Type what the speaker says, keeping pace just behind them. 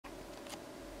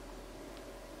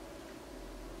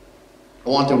I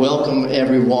want to welcome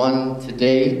everyone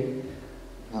today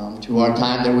to our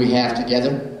time that we have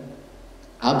together.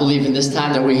 I believe in this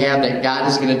time that we have that God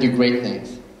is going to do great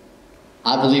things.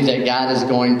 I believe that God is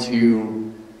going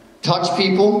to touch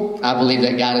people. I believe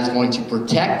that God is going to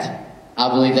protect. I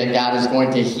believe that God is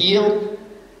going to heal,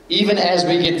 even as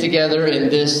we get together in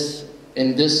this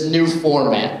new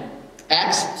format.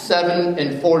 Acts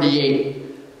 7:48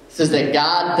 says that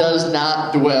God does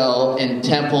not dwell in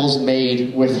temples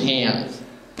made with hands.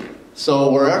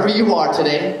 So wherever you are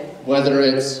today, whether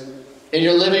it's in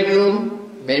your living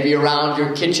room, maybe around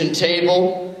your kitchen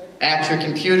table, at your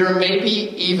computer, maybe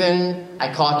even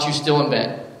I caught you still in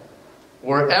bed.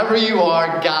 Wherever you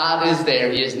are, God is there.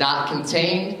 He is not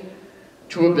contained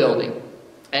to a building,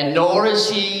 and nor is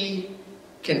He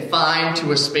confined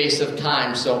to a space of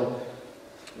time. So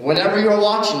whenever you're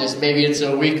watching this, maybe it's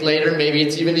a week later, maybe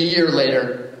it's even a year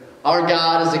later, our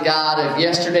God is a God of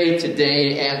yesterday,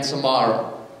 today, and tomorrow.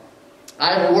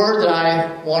 I have a word that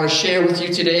I want to share with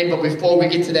you today, but before we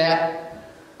get to that,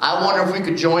 I wonder if we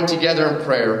could join together in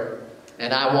prayer.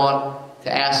 And I want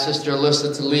to ask Sister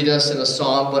Alyssa to lead us in a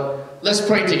song, but let's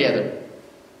pray together.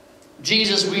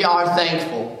 Jesus, we are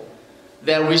thankful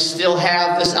that we still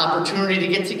have this opportunity to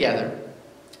get together.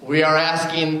 We are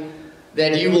asking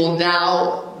that you will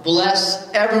now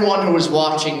bless everyone who is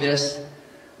watching this,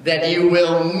 that you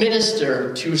will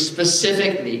minister to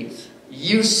specific needs.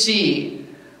 You see,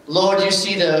 Lord, you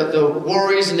see the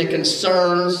worries and the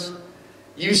concerns.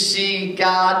 You see,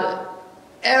 God,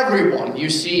 everyone. You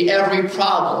see every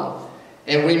problem.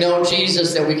 And we know,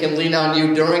 Jesus, that we can lean on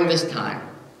you during this time.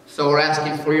 So we're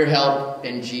asking for your help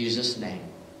in Jesus' name.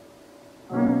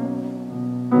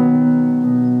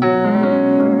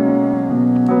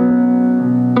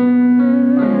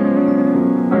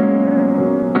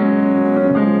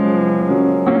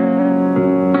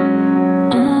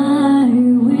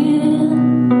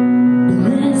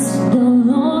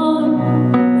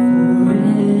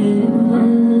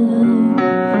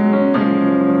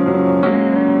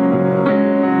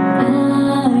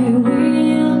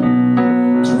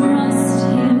 Trust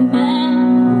him at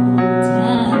all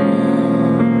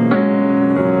times.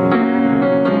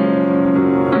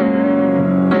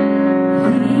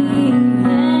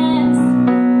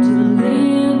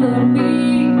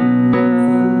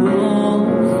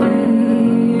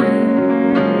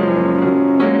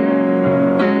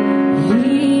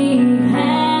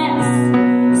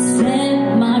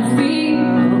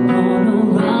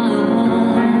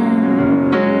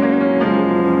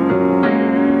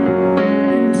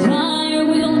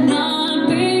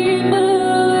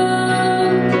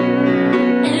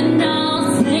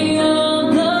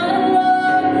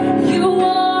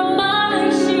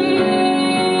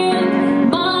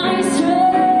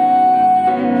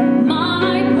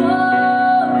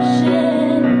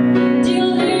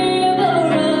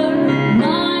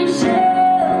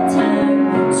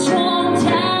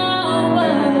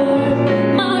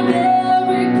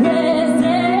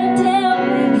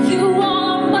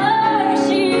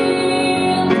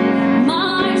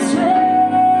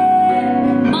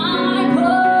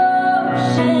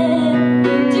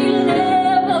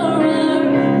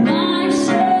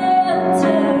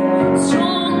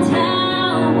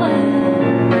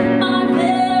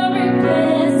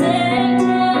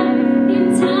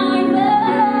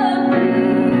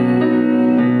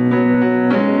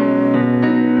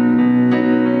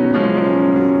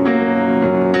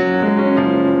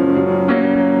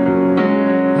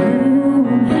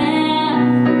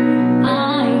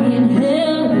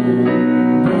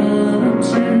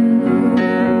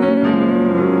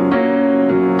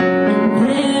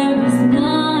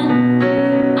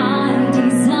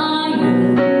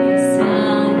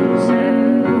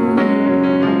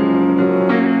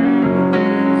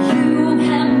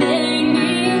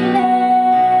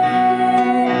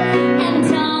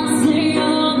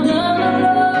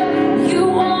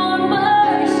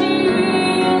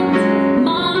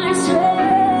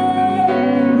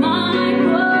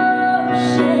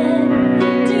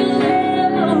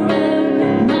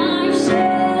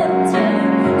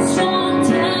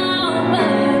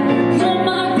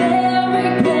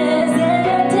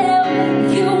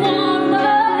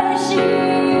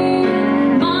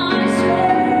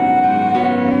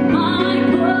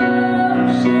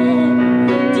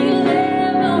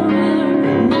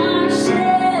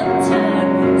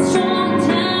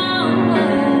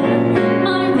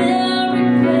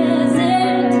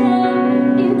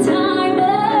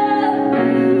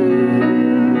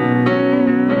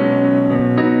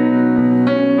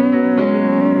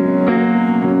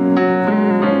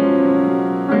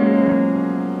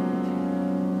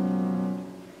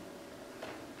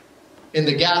 In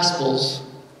the Gospels,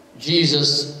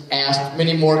 Jesus asked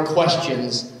many more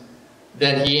questions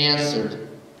than he answered.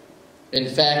 In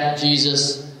fact,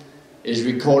 Jesus is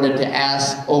recorded to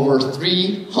ask over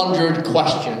 300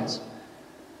 questions.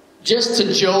 Just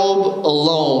to Job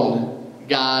alone,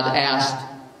 God asked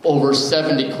over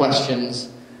 70 questions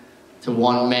to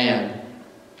one man.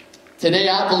 Today,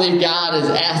 I believe God is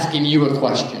asking you a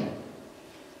question.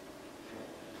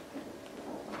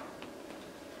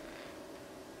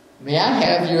 May I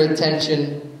have your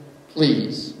attention,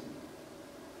 please?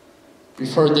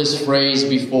 We've heard this phrase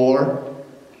before.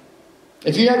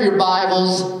 If you have your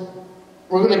Bibles,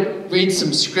 we're going to read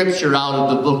some scripture out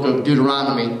of the book of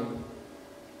Deuteronomy.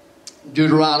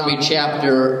 Deuteronomy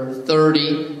chapter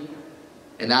 30.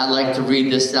 And I'd like to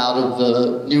read this out of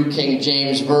the New King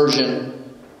James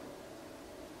Version.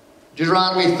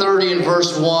 Deuteronomy 30 and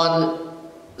verse 1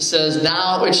 says,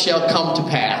 "Now it shall come to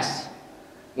pass,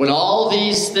 when all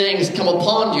these things come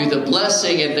upon you, the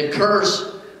blessing and the curse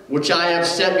which I have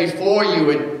set before you,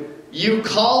 and you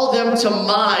call them to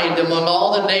mind among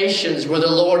all the nations where the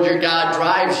Lord your God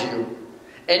drives you,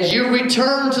 and you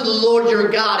return to the Lord your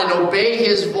God and obey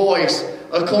his voice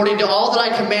according to all that I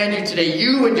command you today,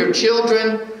 you and your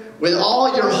children, with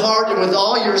all your heart and with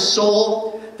all your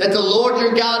soul, that the Lord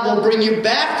your God will bring you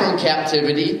back from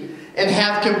captivity and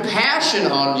have compassion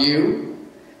on you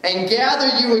and gather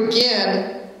you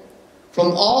again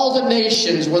from all the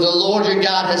nations where the Lord your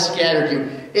God has scattered you.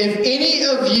 If any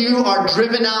of you are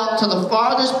driven out to the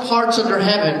farthest parts under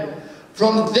heaven,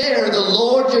 from there the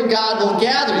Lord your God will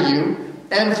gather you,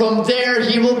 and from there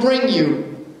he will bring you.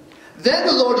 Then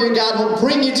the Lord your God will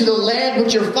bring you to the land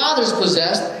which your fathers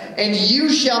possessed, and you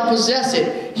shall possess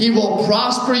it. He will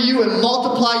prosper you and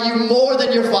multiply you more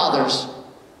than your fathers.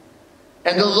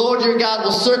 And the Lord your God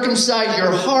will circumcise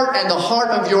your heart and the heart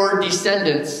of your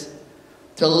descendants,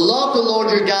 to love the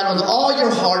Lord your God with all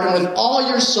your heart and with all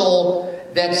your soul,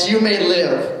 that you may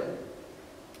live.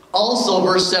 Also,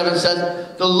 verse 7 says,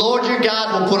 the Lord your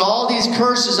God will put all these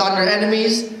curses on your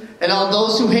enemies and on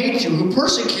those who hate you, who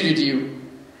persecuted you.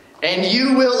 And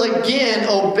you will again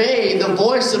obey the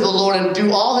voice of the Lord and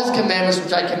do all his commandments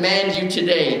which I command you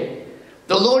today.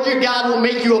 The Lord your God will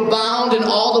make you abound in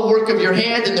all the work of your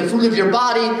hand, in the fruit of your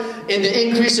body, in the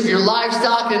increase of your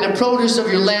livestock, and in the produce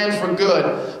of your land for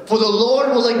good. For the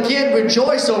Lord will again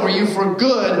rejoice over you for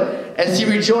good, as he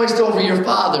rejoiced over your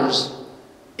fathers,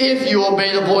 if you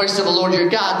obey the voice of the Lord your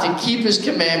God to keep his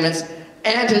commandments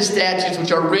and his statutes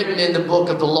which are written in the book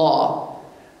of the law.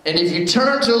 And if you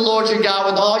turn to the Lord your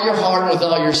God with all your heart and with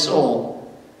all your soul."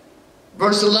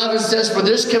 Verse 11 says, "For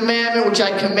this commandment which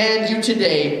I command you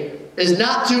today is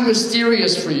not too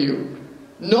mysterious for you,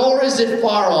 nor is it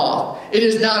far off. It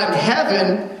is not in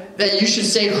heaven, that you should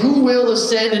say, who will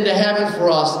ascend into heaven for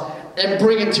us and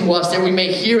bring it to us, that we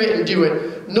may hear it and do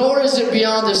it? Nor is it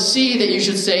beyond the sea, that you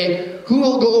should say, who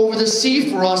will go over the sea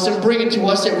for us and bring it to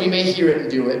us, that we may hear it and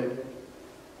do it?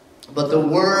 But the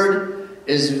word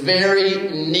is very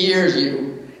near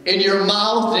you, in your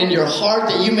mouth and in your heart,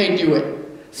 that you may do it.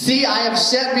 See, I have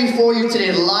set before you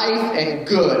today life and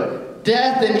good,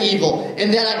 death and evil,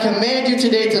 and that I command you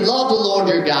today to love the Lord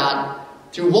your God,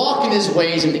 to walk in his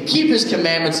ways, and to keep his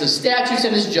commandments, his statutes,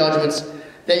 and his judgments,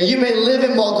 that you may live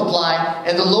and multiply,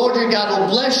 and the Lord your God will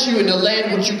bless you in the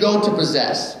land which you go to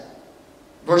possess."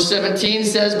 Verse 17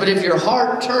 says, "But if your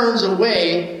heart turns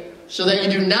away, so that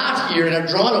you do not hear and are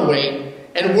drawn away,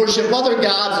 and worship other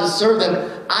gods and serve them,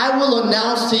 I will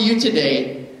announce to you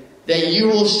today that you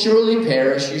will surely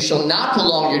perish. You shall not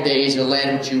prolong your days in the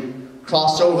land which you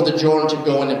crossed over the Jordan to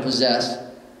go in and possess.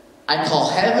 I call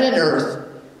heaven and earth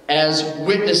as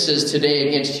witnesses today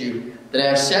against you, that I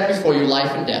have set before you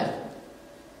life and death,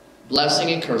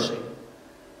 blessing and cursing.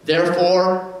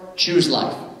 Therefore, choose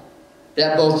life,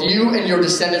 that both you and your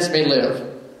descendants may live,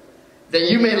 that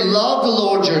you may love the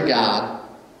Lord your God,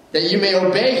 that you may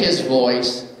obey his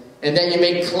voice, and that you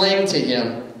may cling to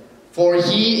him. For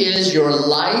he is your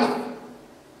life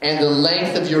and the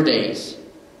length of your days,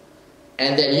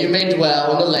 and that you may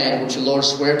dwell in the land which the Lord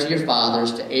sware to your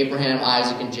fathers, to Abraham,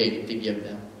 Isaac, and Jacob, to give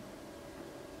them."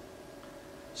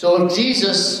 So if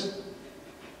Jesus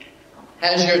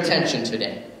has your attention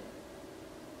today,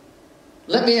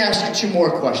 let me ask you two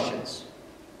more questions.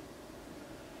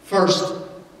 First,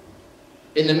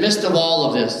 in the midst of all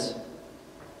of this,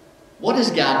 what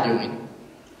is God doing?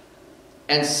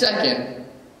 And second,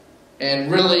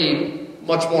 and really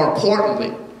much more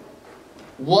importantly,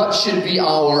 what should be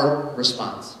our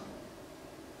response?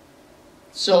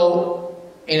 So,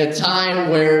 in a time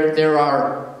where there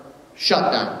are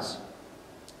shutdowns,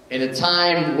 in a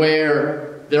time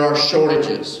where there are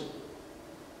shortages,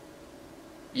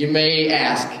 you may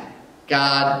ask,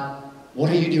 God,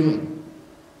 what are you doing?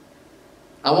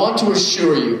 I want to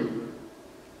assure you,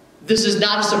 this is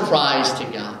not a surprise to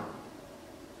God.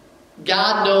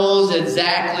 God knows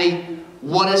exactly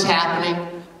what is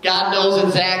happening. God knows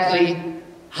exactly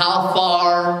how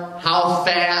far, how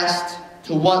fast,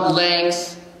 to what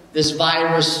lengths this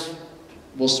virus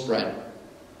will spread.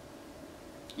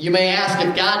 You may ask,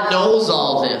 if God knows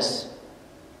all this,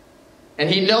 and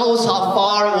He knows how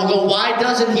far it will go, why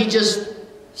doesn't He just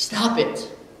stop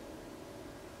it?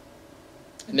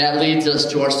 And that leads us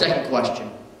to our second question.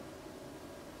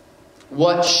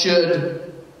 What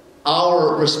should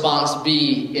our response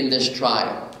be in this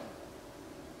trial?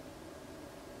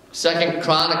 2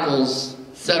 Chronicles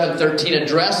 7:13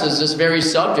 addresses this very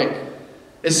subject.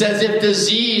 It says, if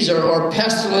disease or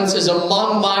pestilence is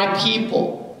among my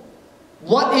people,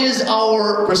 what is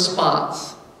our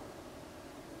response?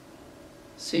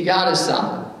 See, God is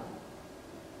sovereign.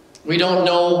 We don't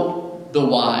know the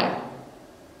why.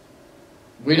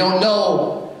 We don't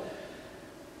know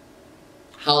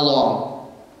how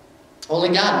long. Only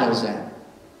God knows that.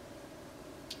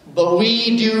 But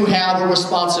we do have a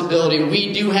responsibility.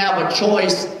 We do have a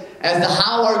choice as to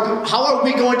how are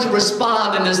we going to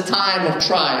respond in this time of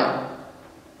trial.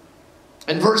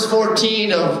 And verse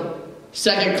 14 of 2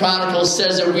 Chronicles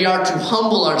says that we are to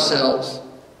humble ourselves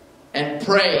and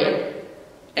pray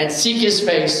and seek His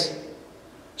face.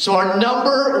 So our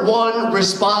number one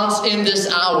response in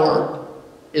this hour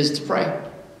is to pray.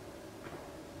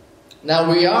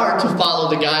 Now we are to follow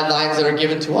the guidelines that are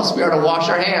given to us. We are to wash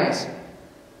our hands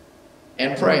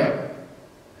and pray.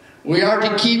 We are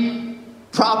to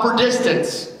keep proper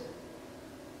distance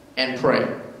and pray.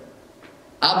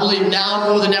 I believe now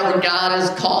more than ever God is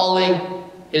calling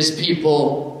His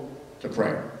people to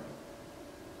pray.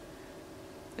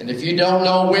 And if you don't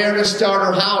know where to start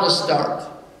or how to start,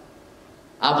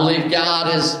 I believe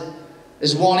God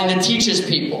is wanting to teach His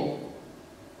people.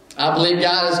 I believe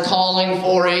God is calling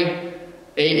for a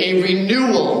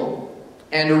renewal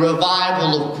and a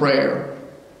revival of prayer.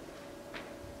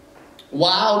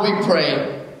 While we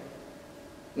pray,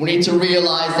 we need to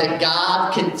realize that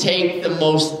God can take the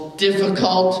most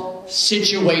difficult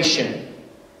situation,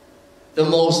 the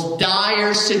most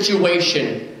dire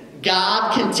situation.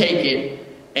 God can take it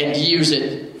and use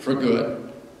it for good.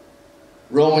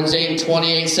 Romans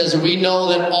 8:28 says, we know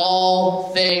that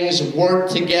all things work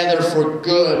together for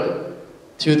good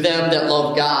to them that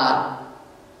love God,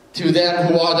 to them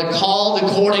who are the called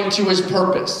according to His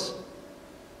purpose.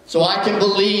 So I can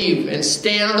believe and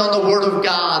stand on the Word of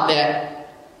God that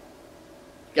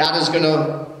God is going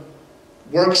to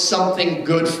work something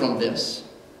good from this.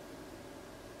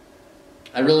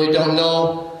 I really don't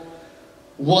know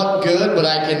what good, but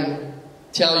I can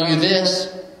tell you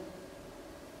this.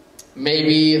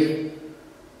 Maybe if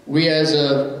we as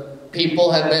a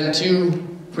people have been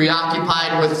too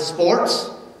preoccupied with sports,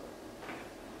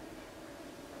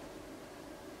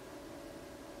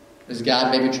 is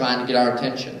God maybe trying to get our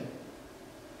attention?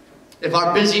 If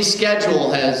our busy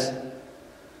schedule has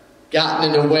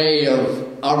gotten in the way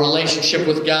of our relationship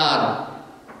with God,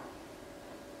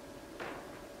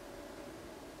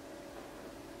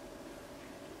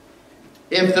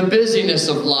 if the busyness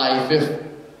of life, if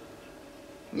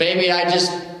maybe I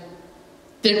just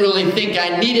didn't really think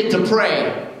I needed to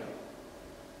pray,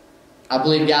 I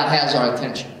believe God has our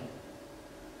attention.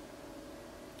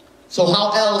 So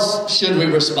how else should we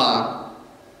respond?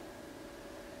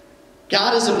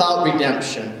 God is about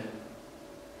redemption,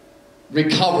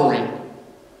 recovering,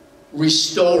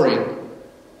 restoring.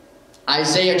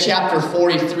 Isaiah chapter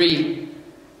 43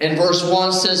 and verse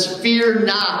 1 says, fear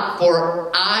not, for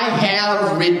I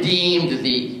have redeemed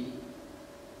thee.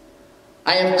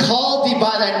 I have called thee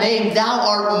by thy name, thou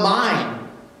art mine.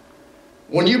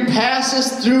 When you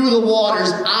passest through the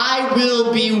waters, I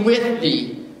will be with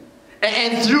thee.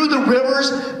 And through the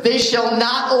rivers, they shall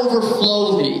not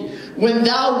overflow thee. When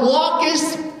thou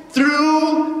walkest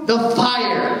through the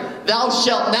fire, thou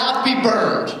shalt not be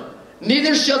burned,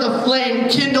 neither shall the flame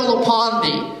kindle upon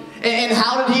thee. And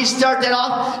how did he start that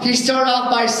off? He started off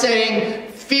by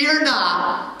saying, fear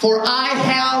not, for I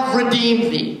have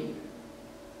redeemed thee.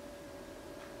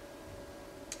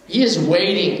 He is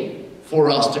waiting for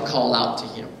us to call out to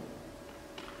Him.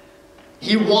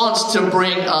 He wants to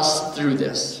bring us through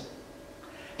this.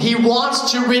 He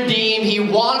wants to redeem. He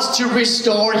wants to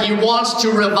restore. He wants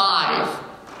to revive.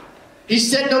 He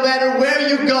said, no matter where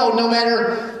you go, no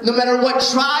matter what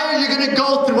trial you're going to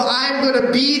go through, I'm going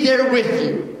to be there with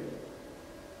you.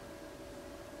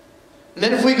 And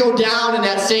then if we go down in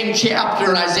that same chapter,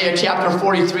 in Isaiah chapter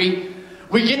 43,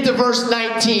 We get to verse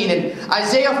 19, and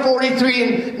Isaiah 43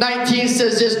 and 19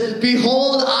 says this,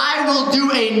 "Behold, I will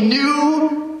do a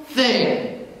new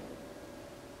thing."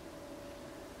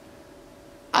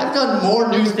 I've done more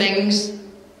new things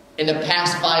in the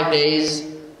past 5 days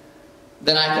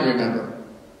than I can remember.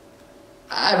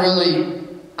 I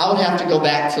would have to go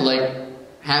back to like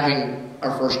having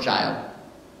our first child.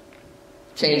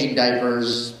 Changing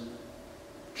diapers,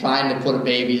 trying to put a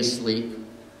baby to sleep.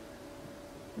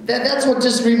 That's what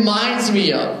this reminds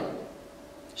me of.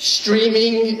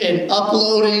 Streaming and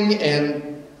uploading,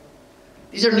 and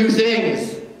these are new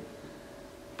things.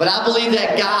 But I believe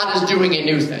that God is doing a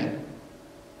new thing.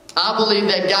 I believe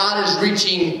that God is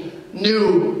reaching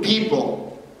new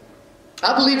people.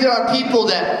 I believe there are people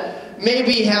that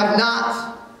maybe have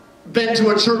not been to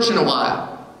a church in a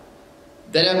while,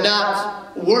 that have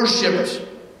not worshiped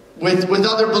with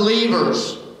other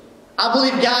believers. I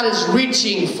believe God is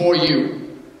reaching for you.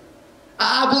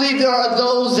 I believe there are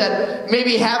those that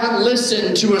maybe haven't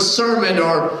listened to a sermon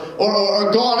or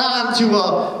gone on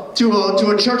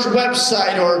to a church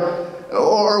website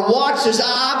or watched this.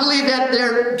 I believe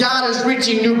that God is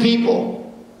reaching new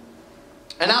people.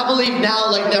 And I believe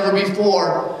now, like never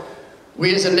before,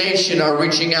 we as a nation are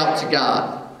reaching out to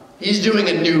God. He's doing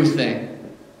a new thing.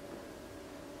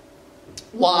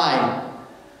 Why?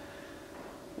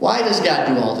 Why does God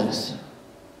do all this?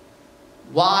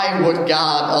 Why would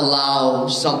God allow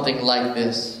something like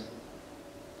this?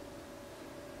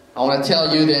 I want to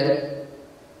tell you that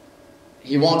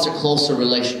He wants a closer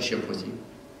relationship with you.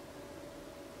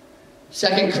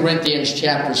 2 Corinthians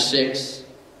chapter 6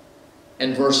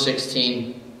 and verse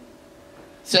 16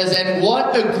 says, "And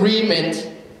what agreement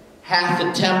hath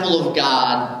the temple of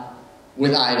God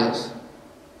with idols?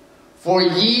 For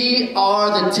ye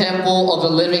are the temple of the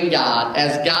living God,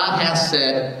 as God hath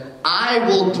said, I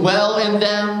will dwell in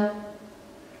them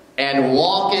and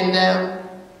walk in them,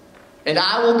 and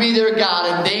I will be their God,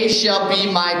 and they shall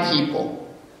be my people."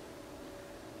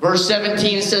 Verse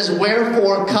 17 says,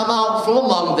 "Wherefore come out from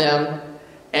among them,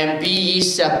 and be ye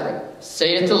separate,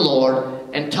 saith the Lord,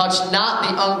 and touch not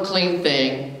the unclean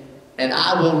thing, and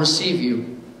I will receive you."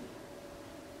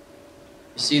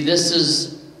 You see, this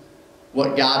is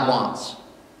what God wants.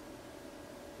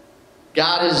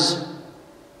 God is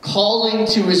calling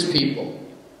to His people.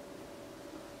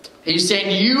 He's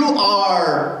saying, you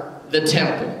are the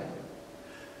temple.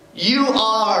 You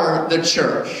are the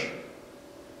church.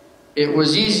 It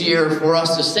was easier for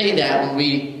us to say that when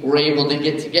we were able to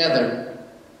get together.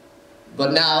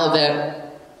 But now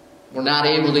that we're not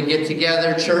able to get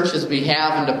together, church, as we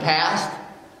have in the past,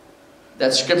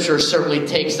 that scripture certainly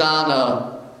takes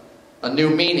on a new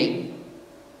meaning.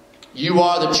 You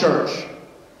are the church.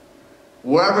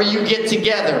 Wherever you get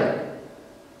together,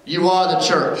 you are the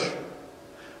church.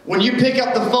 When you pick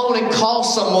up the phone and call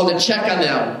someone to check on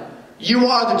them, you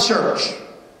are the church.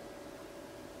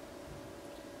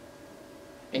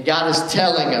 And God is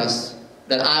telling us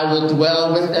that I will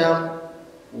dwell with them,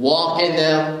 walk in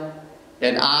them,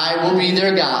 and I will be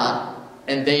their God,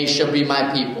 and they shall be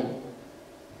my people.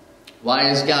 Why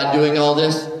is God doing all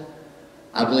this?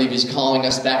 I believe He's calling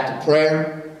us back to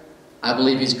prayer. I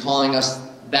believe He's calling us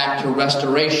back to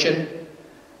restoration.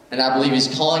 And I believe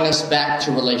He's calling us back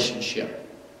to relationship.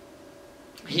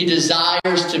 He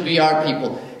desires to be our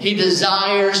people. He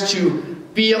desires to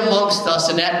be amongst us.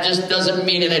 And that just doesn't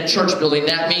mean in a church building.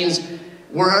 That means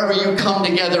wherever you come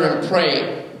together and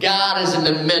pray, God is in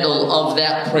the middle of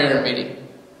that prayer meeting.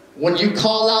 When you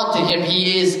call out to Him,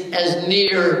 He is as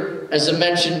near as a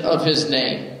mention of His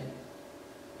name.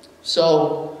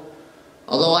 So,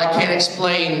 although I can't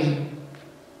explain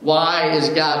why is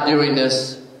God doing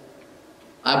this,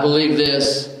 I believe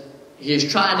this: He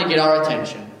is trying to get our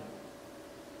attention.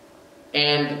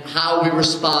 And how we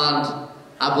respond,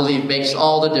 I believe, makes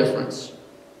all the difference.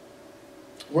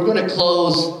 We're going to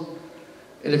close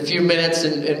in a few minutes,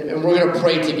 and we're going to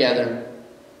pray together.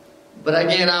 But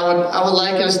again, I would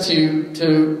like us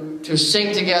to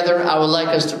sing together. I would like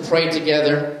us to pray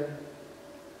together.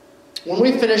 When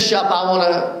we finish up, I want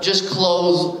to just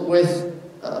close with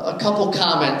a couple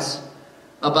comments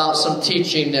about some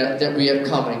teaching that we have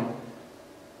coming.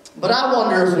 But I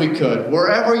wonder if we could,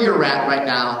 wherever you're at right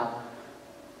now,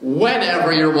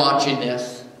 whenever you're watching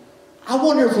this, I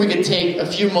wonder if we could take a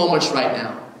few moments right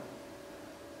now.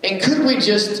 And could we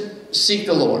just seek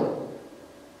the Lord?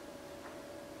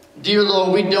 Dear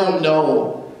Lord, we don't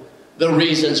know the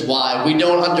reasons why. We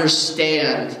don't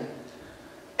understand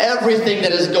everything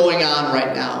that is going on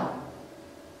right now.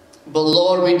 But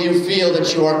Lord, we do feel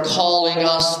that you are calling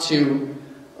us to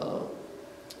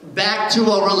back to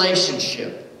a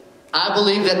relationship. I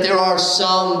believe that there are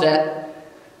some that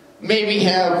maybe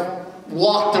have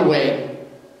walked away.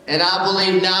 And I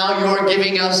believe now you're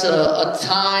giving us a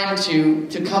time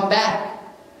to come back.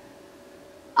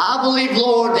 I believe,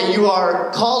 Lord, that you are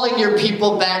calling your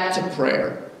people back to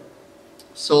prayer.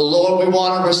 So, Lord, we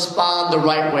want to respond the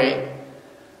right way.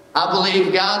 I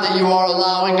believe, God, that you are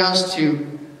allowing us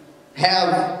to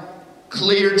have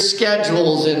cleared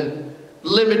schedules and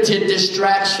limited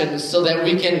distractions so that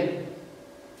we can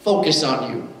focus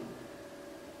on you.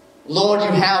 Lord, you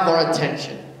have our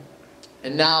attention.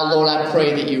 And now, Lord, I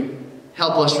pray that you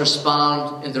help us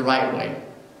respond in the right way.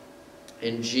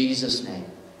 In Jesus' name.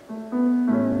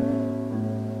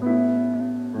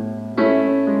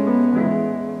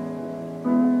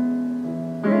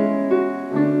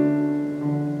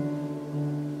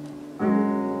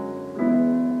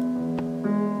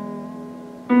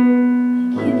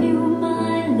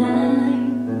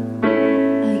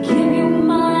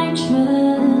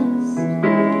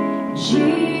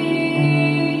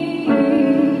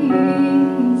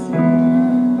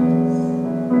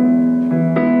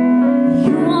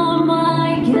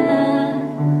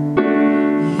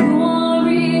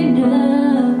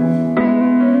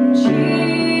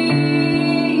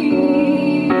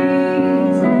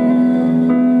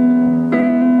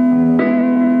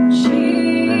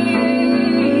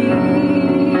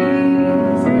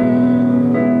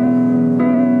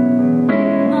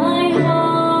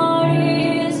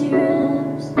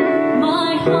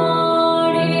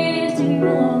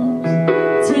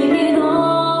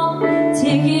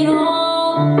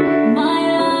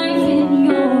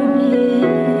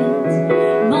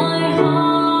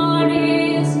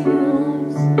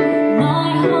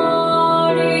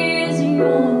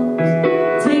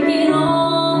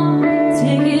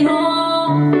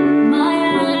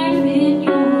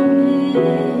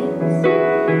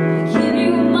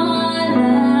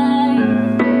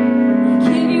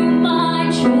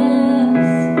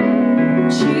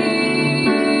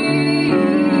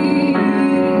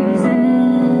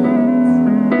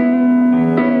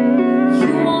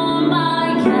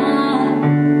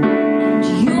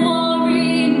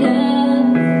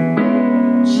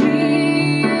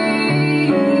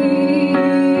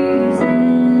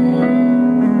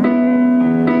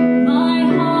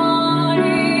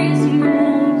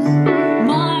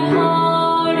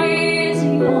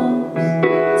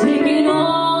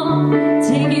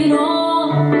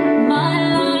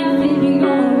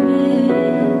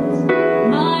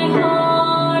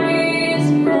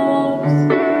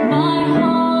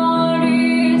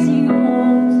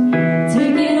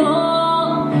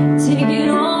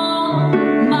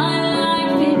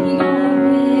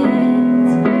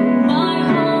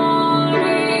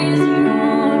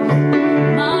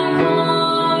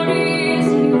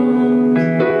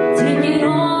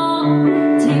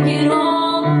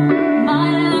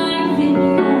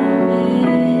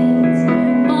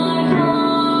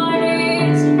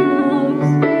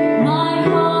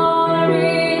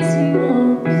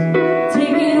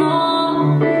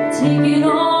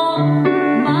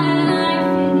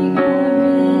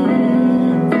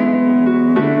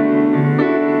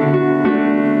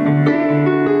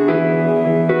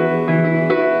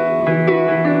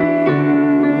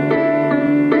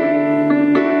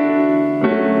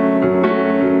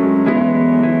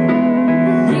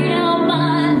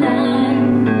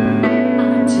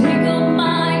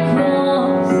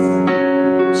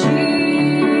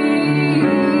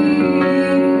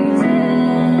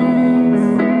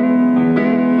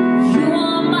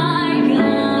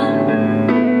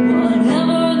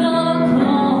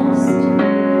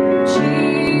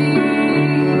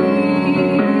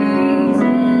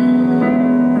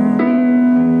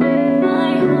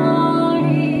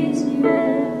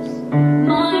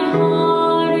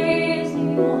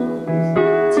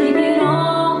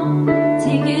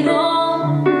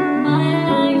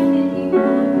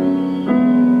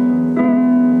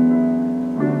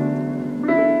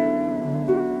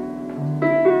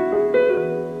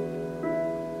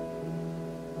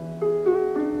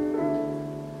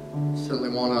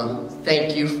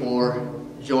 Thank you for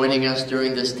joining us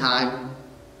during this time.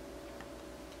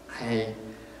 I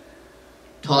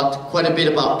taught quite a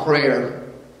bit about prayer,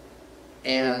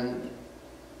 and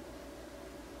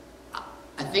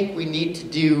I think we need to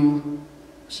do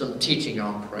some teaching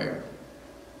on prayer.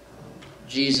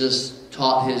 Jesus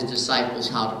taught his disciples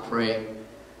how to pray,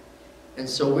 and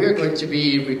so we're going to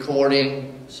be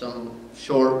recording some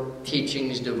short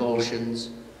teachings,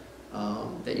 devotions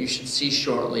that you should see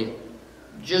shortly,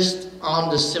 just on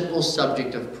the simple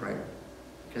subject of prayer,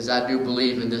 because I do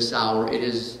believe in this hour it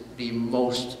is the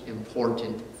most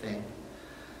important thing.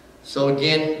 So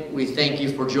again, we thank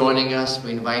you for joining us.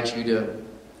 We invite you to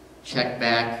check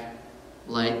back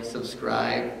like,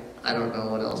 subscribe. I don't know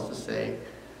what else to say.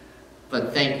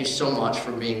 But thank you so much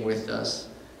for being with us.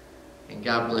 And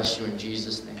God bless you in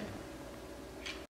Jesus' name.